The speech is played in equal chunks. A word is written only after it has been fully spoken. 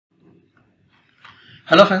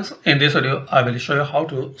Hello friends, in this video I will show you how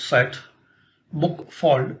to set book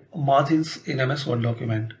fold margins in MS Word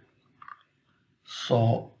document.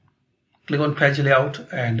 So click on page layout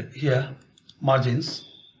and here margins,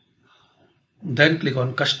 then click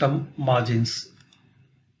on custom margins.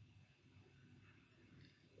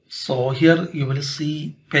 So here you will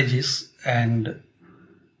see pages and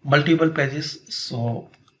multiple pages. So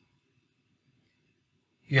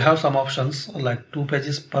you have some options like 2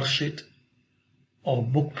 pages per sheet or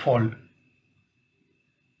book fold,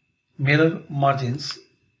 mirror margins.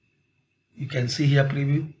 You can see here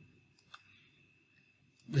preview.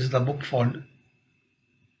 This is the book fold.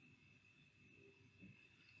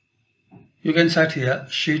 You can set here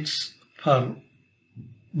sheets per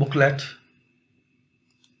booklet.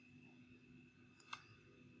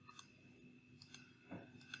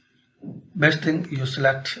 Best thing, you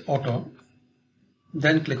select auto,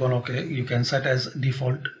 then click on OK. You can set as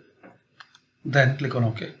default, then click on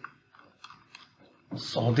OK.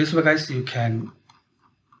 So this way guys, you can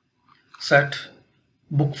set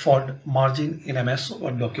book fold margin in MS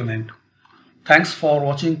Word document. Thanks for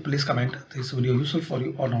watching. Please comment this video useful for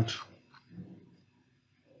you or not.